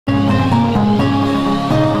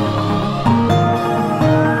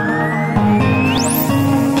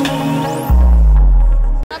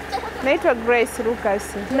naitwa Grace Lucas.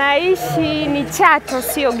 Naishi ni Chato,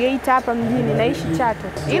 sio Geita hapa mjini, naishi Chato.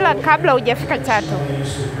 Ila kabla hujafika Chato,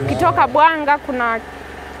 ukitoka Bwanga kuna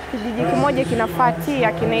kijiji kimoja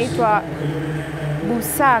kinafuatia kinaitwa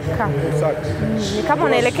Busaka. Ni kama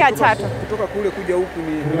unaelekea Chato. Kutoka kule kuja huku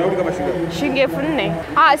ni nauli kama shilingi 4,000.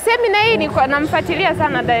 Semina hii ni namfuatilia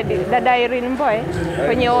sana dada Irene Mbowe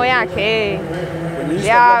kwenye yake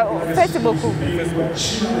ya Facebook.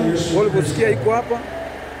 Wale kusikia iko hapa?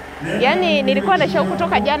 Yaani nilikuwa na shauku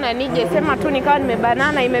kutoka jana nije, sema tu nikawa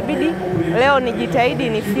nimebanana, imebidi leo nijitahidi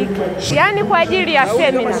nifike. Yaani kwa ajili ya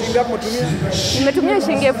semina. Nimetumia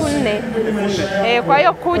shilingi 4,000. Kwa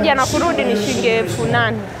hiyo kuja na kurudi ni shilingi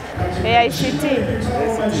 8,000. ICT.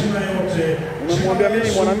 Unamwambia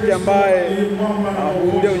mimi mwanamke ambaye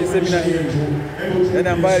anakuja kwenye semina hii, yaani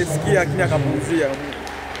ambaye alisikia lakini akapuuzia?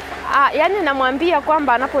 Yaani namwambia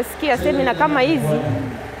kwamba anaposikia semina kama hizi,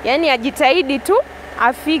 yaani ajitahidi tu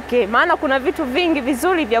afike, maana kuna vitu vingi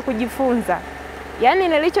vizuri vya kujifunza. Yaani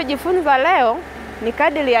nilichojifunza leo ni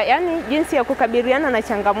kadiri ya jinsi ya kukabiliana na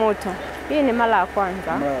changamoto. Hii ni mara ya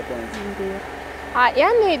kwanza. Ndio.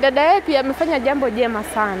 Yaani dada yetu amefanya jambo jema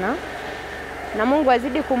sana. Na Mungu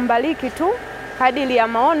azidi kumbariki tu kadiri ya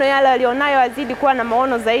maono yale alionayo, azidi kuwa na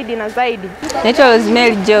maono zaidi na zaidi. Naitwa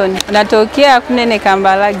Rosemary John. Natokea Kunene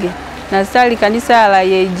Kambarage. Nasali kanisa la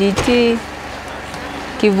AGT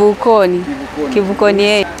Kivukoni.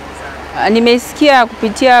 Nimesikia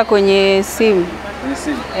kupitia kwenye simu.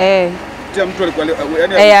 Mtu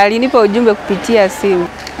alikuwa alinipa ujumbe kupitia simu.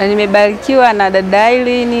 Na nimebarikiwa na dada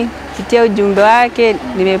Irene kupitia ujumbe wake,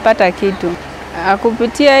 nimepata kitu.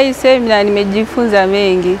 Kupitia hii semina nimejifunza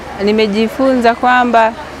mengi. Nimejifunza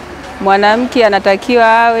kwamba mwanamke anatakiwa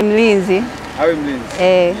awe mlinzi.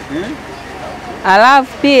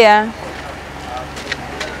 Alafu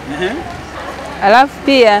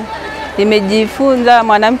pia nimejifunza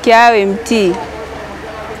mwanamke awe mtii.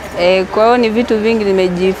 Kwa hiyo ni vitu vingi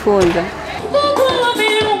nimejifunza.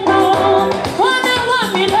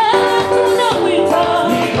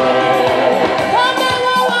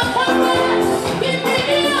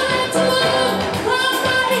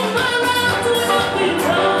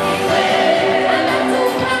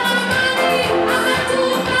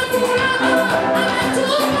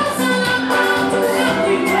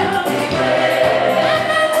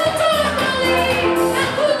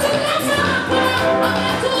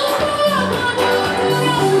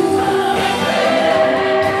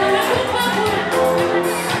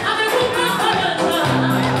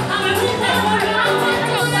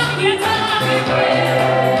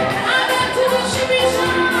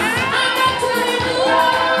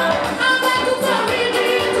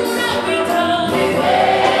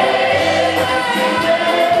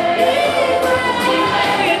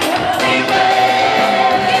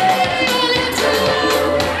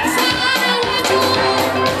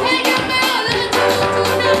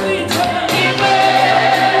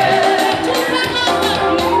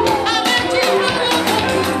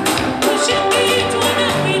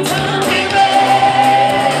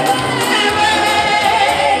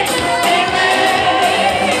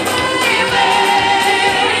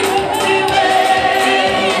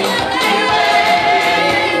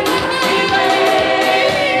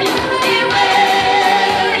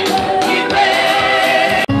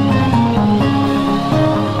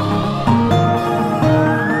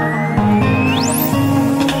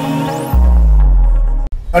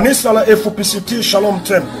 Kanisa la FPCT Shalom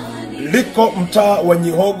Temple liko mtaa wa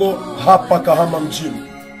Nyihogo hapa Kahama mjini.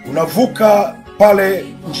 Unavuka pale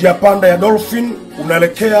njia panda ya Dolphin,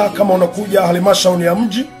 unaelekea kama unakuja halmashauri ya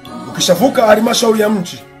mji. Ukishavuka halmashauri ya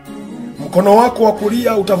mji, mkono wako wa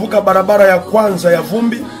kulia utavuka barabara ya kwanza ya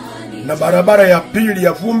vumbi na barabara ya pili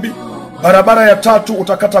ya vumbi. Barabara ya tatu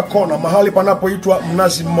utakata kona mahali panapoitwa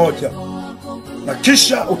Mnazi Mmoja. Na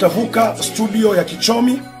kisha utavuka studio ya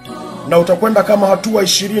Kichomi na utakwenda kama hatua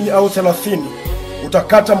 20 au 30.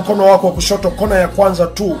 Utakata mkono wako wa kushoto kona ya kwanza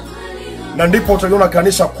tu, na ndipo utaliona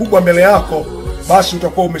kanisa kubwa mbele yako. Basi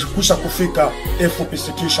utakuwa umekwisha kufika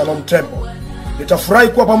FPCT Shalom Temple. Nitafurahi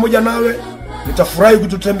kuwa pamoja nawe, nitafurahi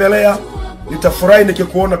kututembelea, nitafurahi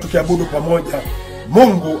nikikuona tukiabudu pamoja.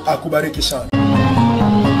 Mungu akubariki sana.